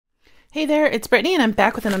Hey there, it's Brittany and I'm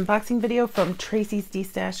back with an unboxing video from Tracy's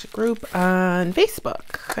Destash group on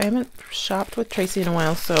Facebook. I haven't shopped with Tracy in a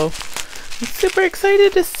while, so I'm super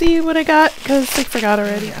excited to see what I got because I forgot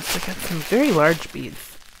already. Yes, I got some very large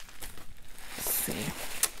beads. Let's see.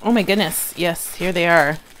 Oh my goodness, yes, here they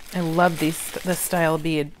are. I love this style of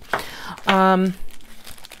bead.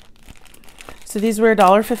 So these were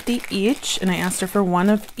 $1.50 each, and I asked her for one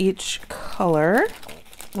of each color.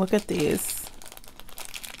 Look at these.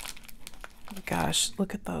 Gosh,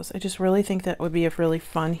 look at those. I just really think that would be a really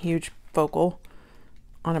fun, huge focal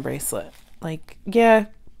on a bracelet. Like, yeah,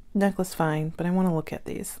 necklace fine, but I want to look at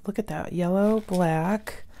these. Look at that. Yellow,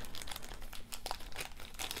 black,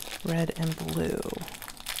 red, and blue.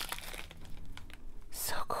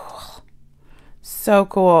 So cool. So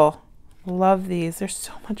cool. Love these. They're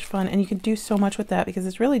so much fun. And you can do so much with that because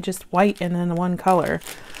it's really just white and then one color.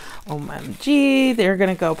 OMG. They're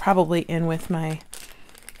going to go probably in with my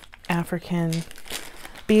African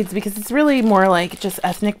beads because it's really more like just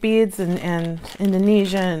ethnic beads and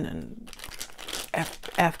Indonesian and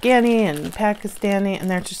Afghani and Pakistani, and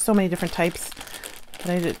there's just so many different types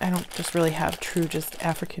that I don't just really have true just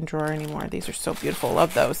African drawer anymore. These are so beautiful.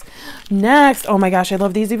 Love those. Next, oh my gosh, I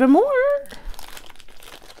love these even more.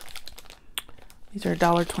 These are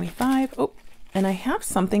 $1.25. Oh, and I have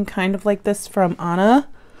something kind of like this from Anna,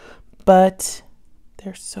 but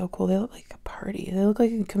they're so cool. They look like a party. They look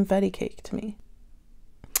like a confetti cake to me.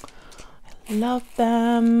 I love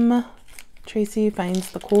them. Tracy finds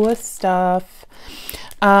the coolest stuff.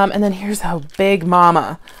 And then here's a big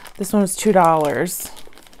mama. This one was $2,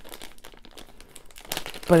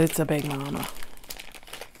 but it's a big mama.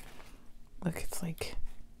 Look, it's like,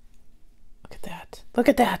 look at that. Look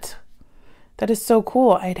at that. That is so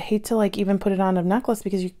cool. I'd hate to like even put it on a necklace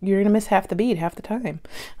because you're going to miss half the bead half the time.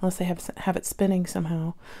 Unless they have it spinning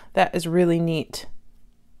somehow. That is really neat.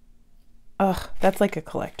 Ugh, that's like a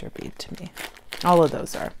collector bead to me. All of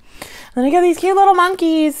those are. And then I got these cute little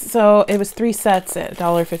monkeys. So it was 3 sets at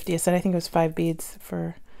 $1.50 a set. I think it was 5 beads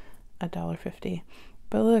for $1.50.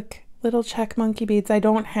 But look, little check monkey beads. I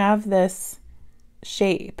don't have this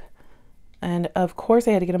shape. And of course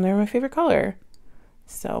I had to get them. They're my favorite color.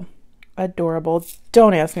 So adorable.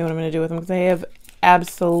 Don't ask me what I'm going to do with them because I have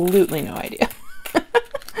absolutely no idea.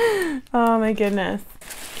 Oh my goodness.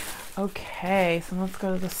 Okay, so let's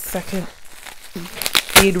go to the second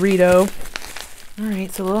bead Rito. All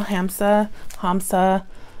right, so little Hamsa.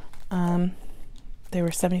 They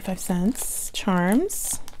were 75 cents.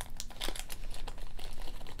 Charms.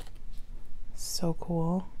 So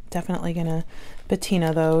cool. Definitely gonna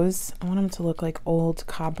patina those. I want them to look like old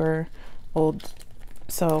copper,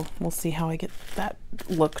 so we'll see how I get that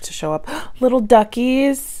look to show up. Little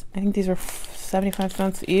duckies. I think these are 75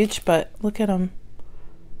 cents each, but look at them.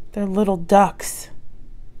 They're little ducks.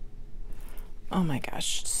 Oh my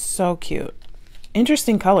gosh, so cute.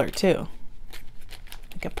 Interesting color too.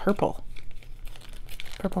 Like a purple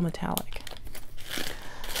metallic.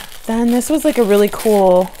 Then this was like a really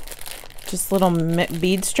cool, just little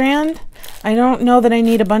bead strand. I don't know that I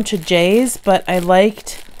need a bunch of J's, but I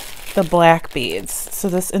liked the black beads. So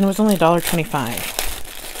this, and it was only $1.25.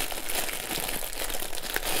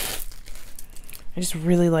 I just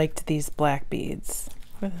really liked these black beads.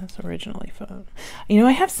 Where was this originally from? You know,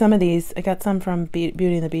 I have some of these. I got some from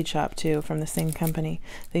Beauty and the Bead Shop too, from the same company.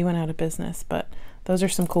 They went out of business, but those are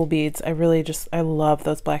some cool beads. I love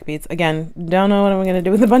those black beads. Again, don't know what I'm going to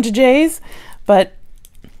do with a bunch of J's, but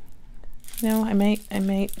you know, I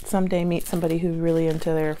might someday meet somebody who's really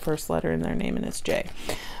into their first letter in their name and it's J.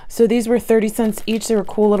 So these were 30 cents each. They were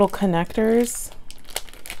cool little connectors.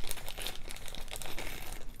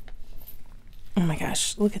 Oh my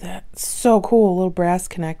gosh, look at that. So cool. Little brass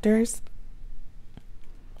connectors.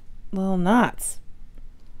 Little knots.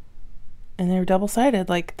 And they're double-sided,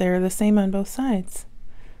 like they're the same on both sides.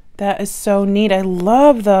 That is so neat. I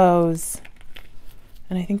love those.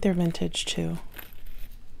 And I think they're vintage too.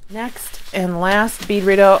 Next and last bead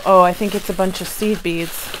Rito. Oh, I think it's a bunch of seed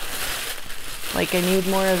beads. Like I need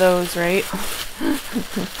more of those, right?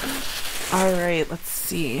 All right, let's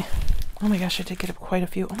see. Oh my gosh, I did get quite a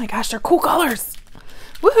few. Oh my gosh, they're cool colors.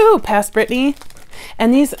 Woohoo, past Brittany.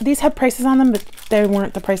 And these had prices on them, but they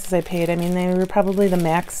weren't the prices I paid. I mean, they were probably the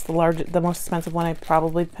max, the most expensive one I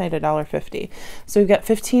probably paid $1.50. So we've got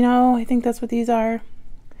 15.0. I think that's what these are.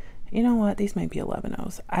 You know what? These might be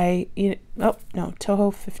 11.0s. Oh, no,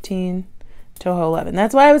 Toho 15, Toho 11.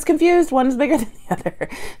 That's why I was confused. One is bigger than the other.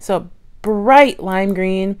 So bright lime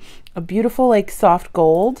green, a beautiful like soft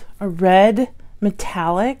gold, a red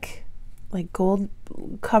metallic like gold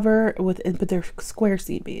cover but they're square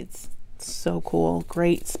seed beads. So cool.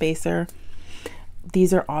 Great spacer.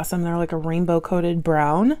 These are awesome. They're like a rainbow coated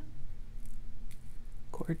brown.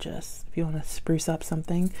 Gorgeous if you want to spruce up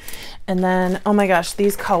something. And then, oh my gosh,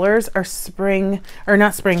 these colors are spring, or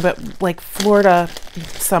not spring, but like Florida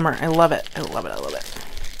summer. I love it. I love it. I love it.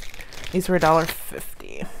 These were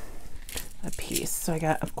 $1.50 a piece. So I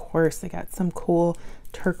got, of course, I got some cool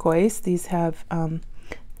turquoise. These have,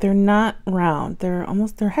 they're not round. They're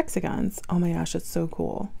hexagons. Oh my gosh, it's so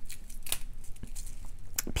cool.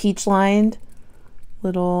 Peach lined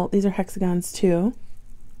little, these are hexagons too.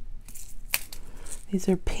 These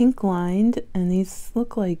are pink lined, and these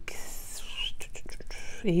look like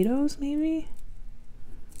 8-ohs maybe?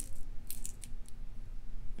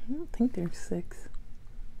 I don't think they're 6.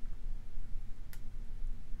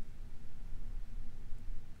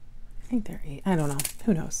 I think they're 8. I don't know.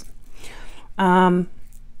 Who knows?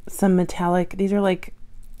 Some metallic. These are like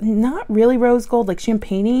not really rose gold, like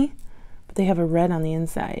champagne-y, but they have a red on the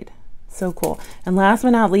inside. So cool. And last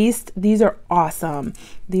but not least, these are awesome.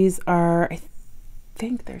 These are, I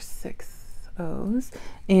think they're 6-ohs,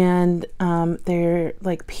 and they're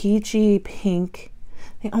like peachy pink.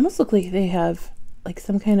 They almost look like they have like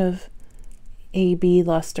some kind of AB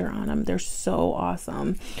luster on them. They're so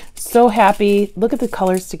awesome. So happy. Look at the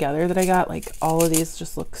colors together that I got. Like all of these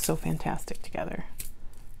just look so fantastic together.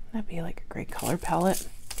 That'd be like a great color palette.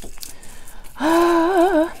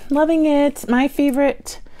 Loving it. My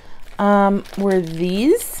favorite were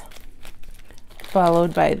these,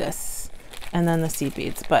 followed by this, and then the seed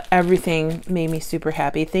beads. But everything made me super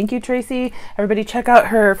happy. Thank you, Tracy. Everybody check out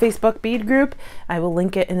her Facebook bead group. I will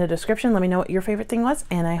link it in the description. Let me know what your favorite thing was,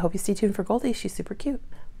 and I hope you stay tuned for Goldie. She's super cute.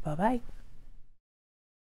 Bye-bye.